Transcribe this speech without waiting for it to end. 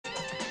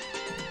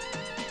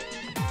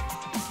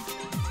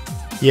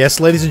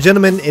Yes, ladies and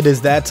gentlemen, it is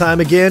that time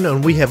again,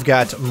 and we have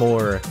got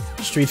more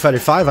Street Fighter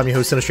V. I'm your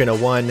host,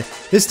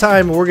 CenterStrain01. This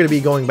time, we're going to be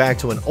going back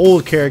to an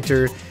old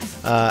character,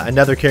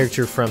 another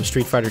character from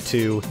Street Fighter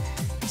 2.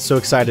 So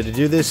excited to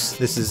do this.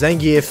 This is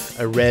Zangief,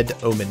 a red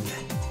Omen.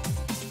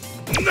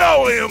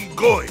 Now I am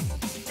going.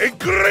 A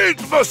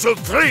great muscle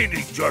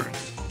training journey.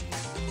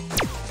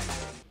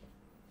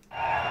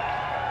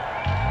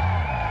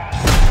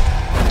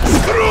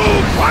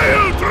 Screw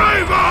pile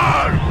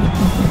driver!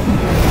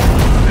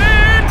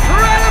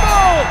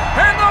 Incredible!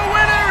 And the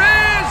winner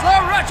is the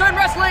Russian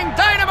wrestling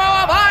dynamo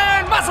of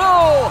iron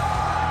muscle!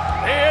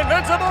 The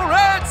invincible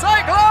red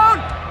cyclone,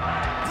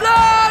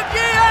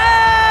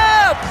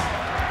 Zangief!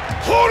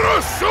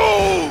 Horror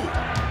show!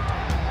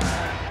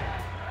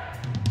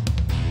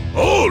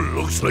 Oh,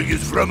 looks like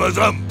it's from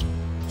Azam.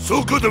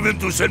 So good of him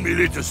to send me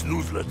latest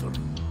newsletter.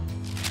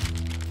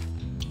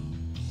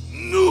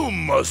 New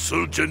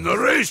muscle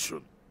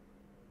generation.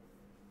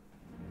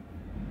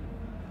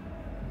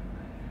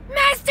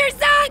 Master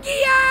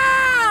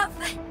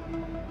Zangief!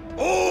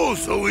 Oh,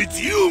 so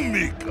it's you,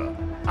 Mika.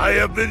 I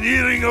have been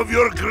hearing of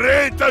your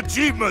great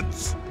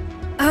achievements.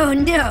 Oh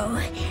no.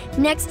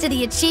 Next to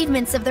the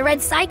achievements of the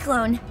Red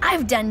Cyclone,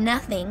 I've done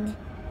nothing.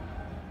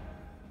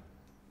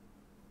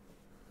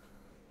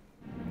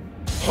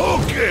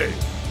 Okay,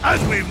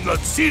 as we've not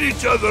seen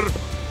each other,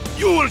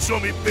 you will show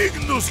me big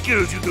new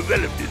skills you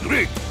developed in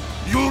ring.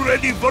 You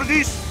ready for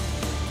this?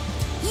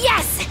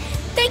 Yes!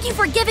 Thank you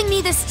for giving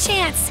me this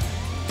chance.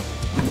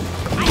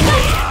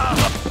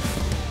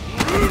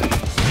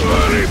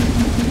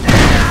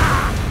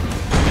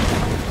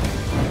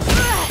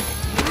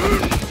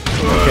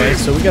 Okay,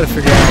 so we gotta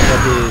figure out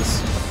what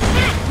his...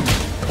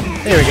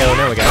 There we go,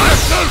 now we got it.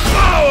 Muscle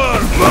power!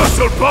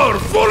 Muscle power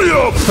fully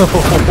up!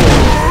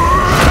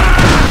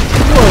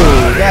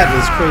 Whoa, that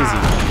was crazy.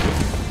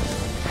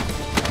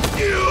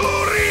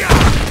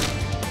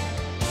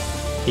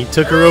 He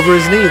took her over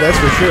his knee, that's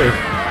for sure.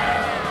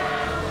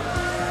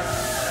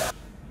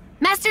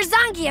 Master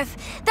Zangief,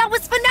 that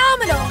was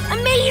phenomenal!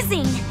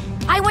 Amazing!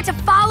 I want to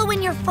follow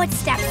in your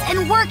footsteps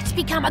and work to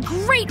become a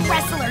great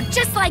wrestler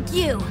just like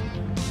you.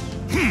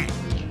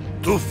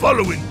 To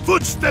follow in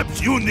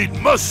footsteps, you need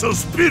muscle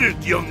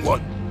spirit, young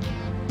one.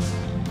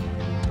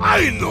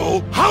 I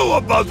know! How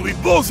about we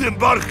both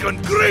embark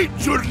on great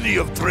journey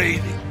of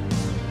training?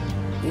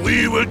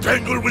 We will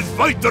tangle with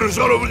fighters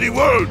all over the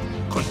world,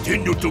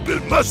 continue to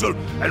build muscle,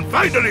 and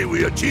finally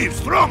we achieve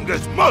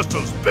strongest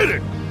muscle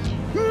spirit!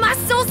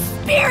 Muscle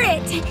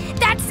spirit!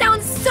 That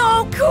sounds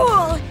so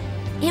cool!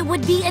 It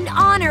would be an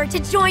honor to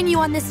join you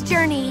on this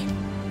journey.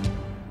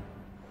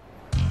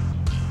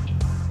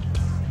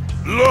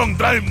 Long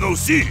time no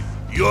see.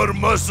 Your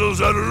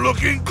muscles are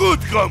looking good,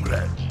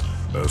 comrade.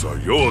 As are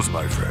yours,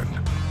 my friend.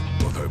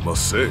 But I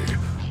must say,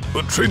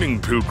 the training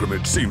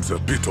pilgrimage seems a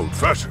bit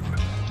old-fashioned.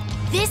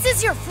 This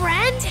is your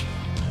friend?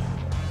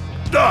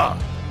 Da!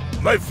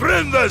 My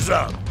friend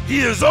Azam.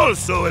 He is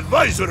also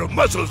advisor of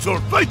Muscle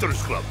Sword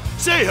Fighters Club.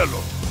 Say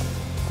hello.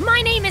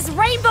 My name is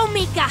Rainbow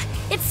Mika.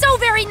 It's so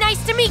very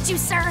nice to meet you,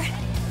 sir.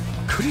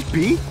 Could it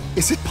be?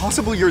 Is it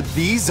possible you're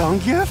the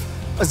Zangief?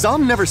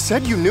 Azam never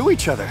said you knew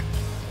each other.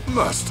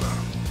 Master.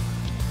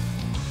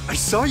 I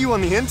saw you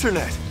on the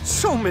internet.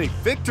 So many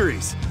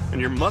victories.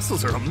 And your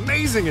muscles are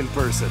amazing in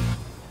person.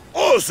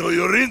 Also,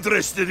 you're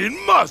interested in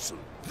muscle.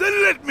 Then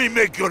let me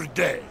make your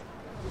day.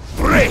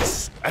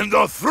 Brace, and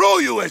I'll throw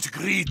you as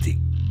greeting.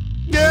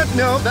 Yeah,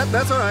 no,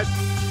 that's all right.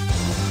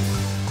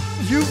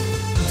 You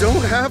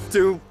don't have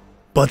to.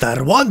 But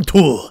I want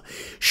to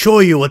show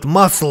you what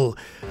muscle,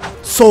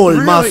 soul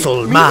Really?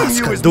 muscle mask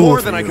you can is do more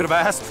for than I you. could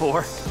have asked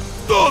for.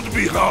 Don't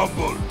be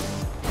humble.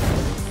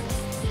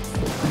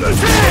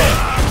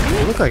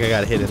 It looked like I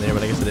got a hit in there,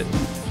 but I guess I didn't.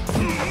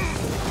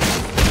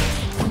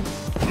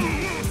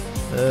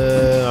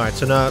 Alright,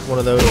 so not one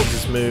of those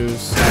just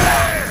moves.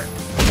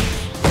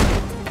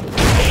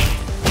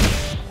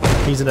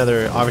 He's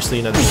another, obviously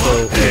another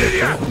slow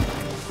character.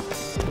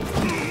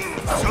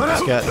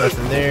 He's got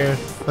nothing there.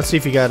 Let's see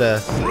if he got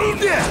a...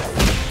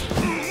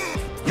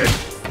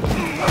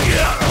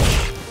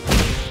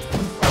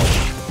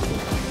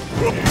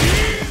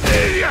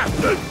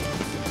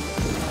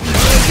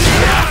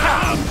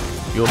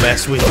 You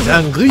mess with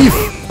Zangief!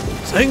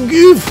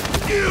 Zangief!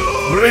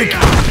 Break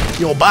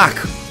your back!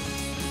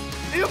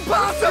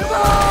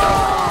 Impossible!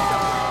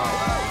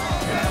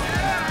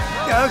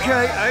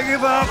 Okay, I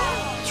give up.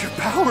 Your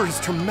power is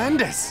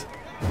tremendous.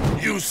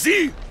 You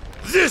see?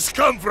 This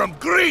comes from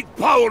great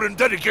power and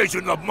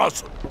dedication of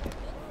muscle.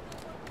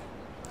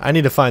 I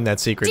need to find that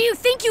secret. Do you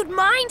think you'd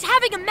mind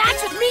having a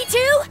match with me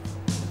too?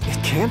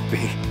 It can't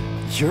be.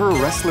 You're a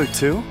wrestler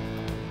too?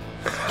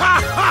 Ha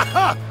ha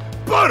ha!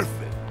 Perfect!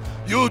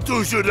 You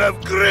two should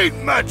have great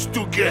match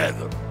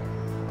together.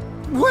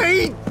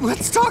 Wait,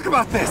 let's talk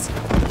about this.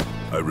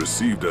 I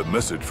received a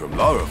message from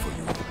Lara for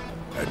you,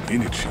 and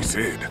in it she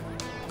said,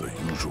 the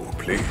usual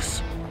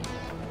place.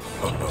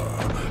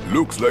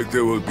 Looks like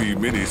there will be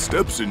many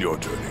steps in your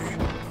journey.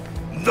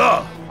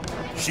 Nah,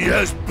 she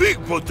has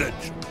big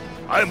potential.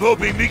 I'm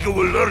hoping Mika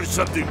will learn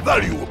something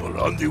valuable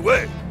on the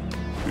way.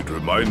 It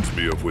reminds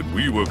me of when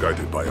we were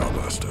guided by our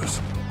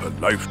masters, a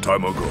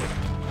lifetime ago.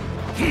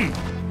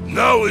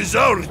 Now is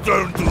our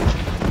turn to...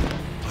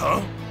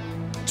 Huh?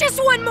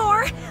 Just one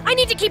more! I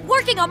need to keep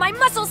working on my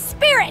muscle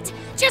spirit!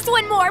 Just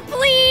one more,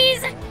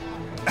 please!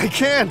 I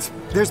can't!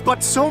 There's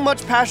but so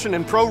much passion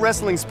and pro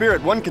wrestling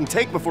spirit one can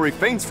take before he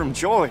faints from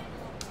joy.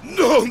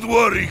 Don't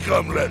worry,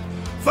 comrade.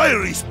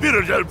 Fiery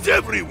spirit helps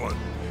everyone.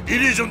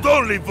 It isn't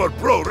only for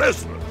pro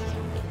wrestlers.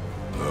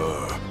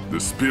 The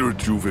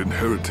spirit you've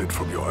inherited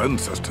from your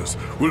ancestors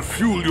will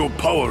fuel your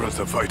power as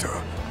a fighter.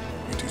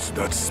 It is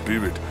that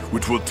spirit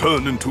which will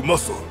turn into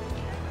muscle.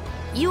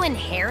 You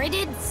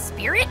inherited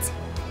spirit?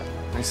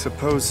 I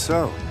suppose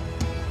so.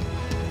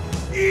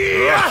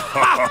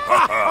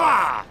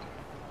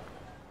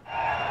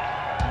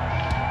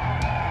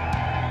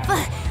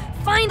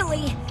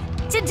 Finally!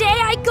 Today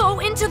I go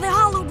into the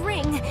hollowed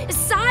ring,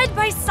 side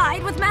by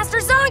side with Master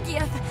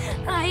Zangief.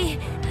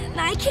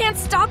 I can't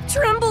stop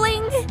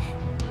trembling.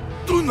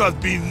 Do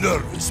not be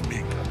nervous,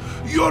 Mika.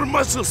 Your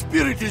muscle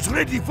spirit is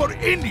ready for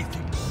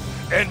anything.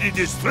 And it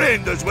is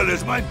trained as well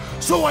as mine,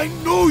 so I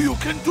know you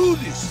can do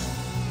this.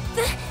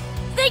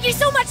 Thank you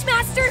so much,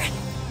 Master!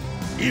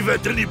 If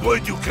at any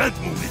point you can't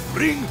move the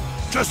ring,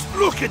 just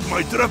look at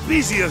my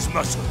trapezius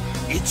muscle.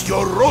 It's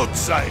your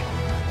roadside.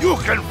 You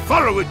can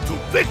follow it to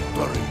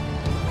victory.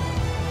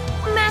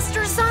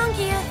 Master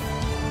Zangief!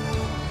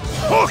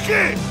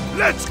 Okay,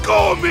 let's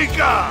go,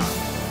 Mika!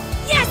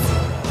 Yes!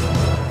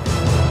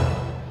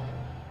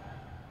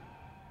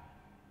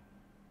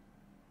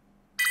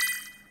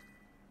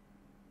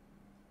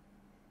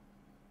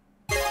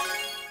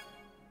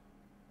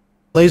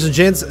 Ladies and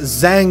gents,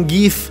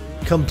 Zangief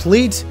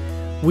complete.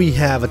 We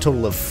have a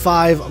total of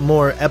 5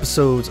 more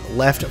episodes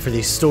left for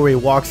the story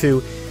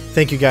walkthrough.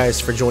 Thank you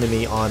guys for joining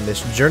me on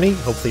this journey.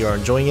 Hopefully you are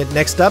enjoying it.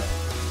 Next up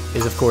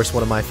is, of course,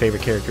 one of my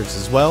favorite characters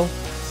as well.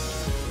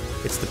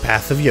 It's the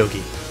Path of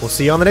Yogi. We'll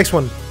see you on the next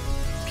one.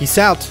 Peace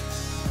out,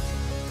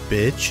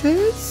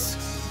 bitches.